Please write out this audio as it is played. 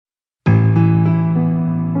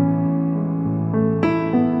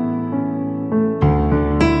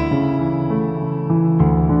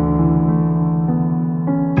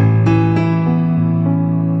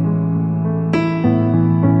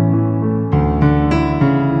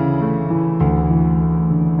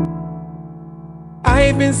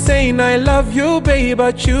been saying I love you, babe,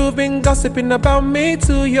 but you've been gossiping about me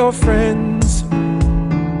to your friends.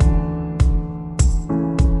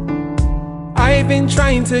 I've been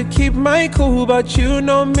trying to keep my cool, but you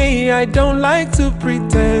know me, I don't like to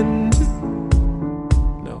pretend.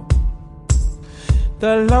 No.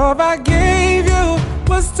 The love I gave you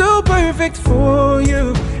was too perfect for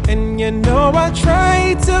you, and you know I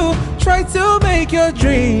tried to make your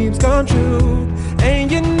dreams come true.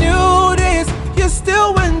 And you knew this, you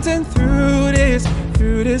still went and threw this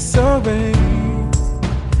away.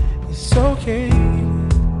 It's okay,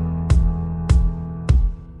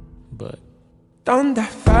 but don't I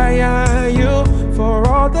fire you for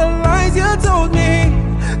all the lies you told me?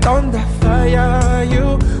 Don't I fire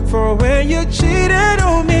you for when you cheated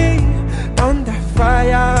on me? Don't I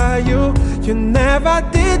fire you? You never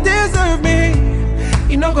did deserve me.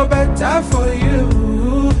 It no go better for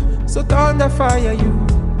you. So don't I fire you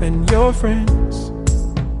and your friends.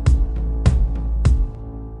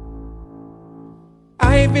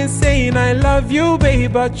 I've been saying I love you,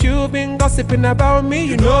 babe, but you've been gossiping about me.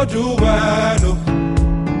 You know do well.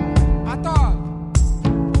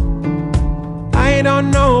 I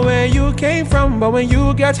don't know where you came from, but when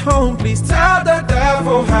you get home, please tell the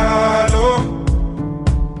devil hello.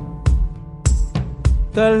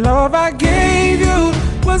 The love I gave you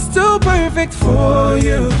was too perfect for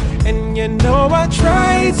you, and you know I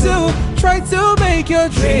tried to make your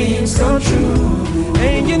dreams come true.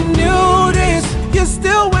 And you knew this, you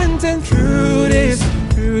still went and threw this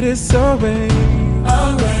away.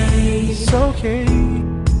 It's okay.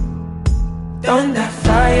 Don't I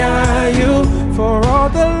fire you for all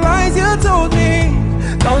the lies you told me?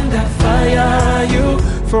 Don't I fire you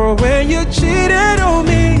for when you cheated on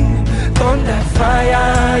me? Don't I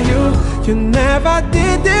fire you? You never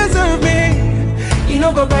did deserve me. It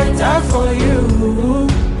no go better for you.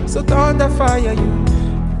 So don't I fire you?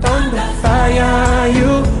 Don't I fire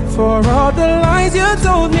you for all the lies you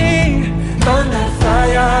told me? Don't I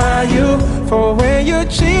fire you for when you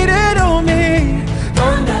cheated on me?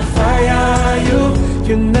 Don't I fire you?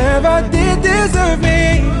 You never did deserve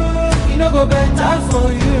me. It no go better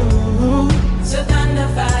for you. So don't I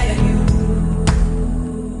fire you?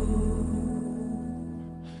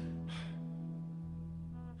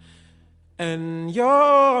 And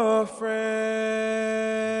your friend.